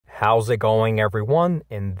How's it going, everyone?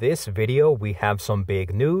 In this video, we have some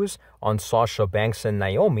big news on Sasha Banks and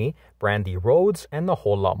Naomi, Brandi Rhodes, and a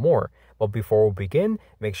whole lot more. But before we begin,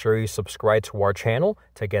 make sure you subscribe to our channel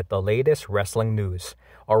to get the latest wrestling news.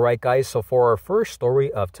 Alright guys, so for our first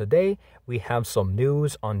story of today, we have some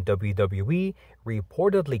news on WWE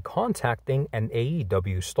reportedly contacting an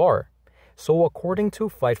AEW star. So according to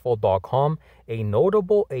Fightful.com, a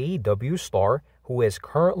notable AEW star who is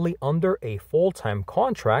currently under a full-time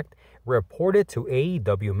contract reported to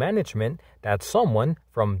AEW management that someone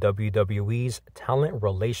from WWE's Talent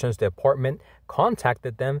Relations Department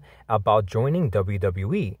contacted them about joining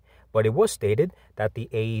WWE. But it was stated that the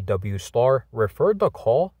AEW star referred the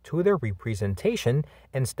call to their representation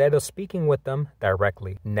instead of speaking with them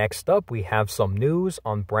directly. Next up, we have some news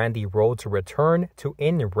on Brandi Rhodes' return to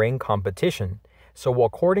in-ring competition. So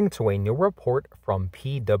according to a new report from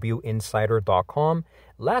PWInsider.com,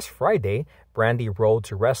 last Friday, Brandi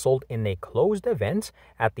Rhodes wrestled in a closed event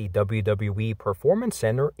at the WWE Performance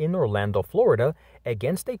Center in Orlando, Florida,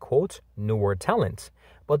 against a, quote, newer talent.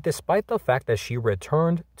 But despite the fact that she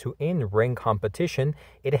returned to in-ring competition,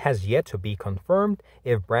 it has yet to be confirmed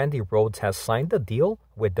if Brandi Rhodes has signed a deal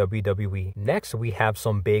with WWE. Next, we have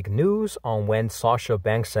some big news on when Sasha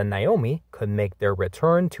Banks and Naomi could make their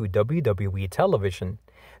return to WWE television.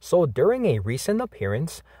 So during a recent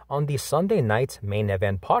appearance on the Sunday Night Main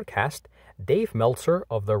Event podcast, Dave Meltzer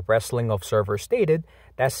of the Wrestling Observer stated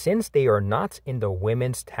that since they are not in the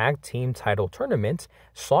women's tag team title tournament,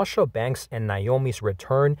 Sasha Banks and Naomi's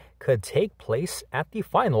return could take place at the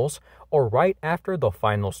finals or right after the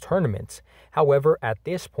finals tournament. However, at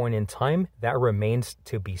this point in time, that remains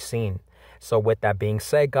to be seen. So with that being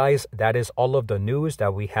said, guys, that is all of the news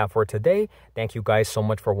that we have for today. Thank you guys so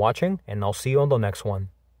much for watching, and I'll see you on the next one.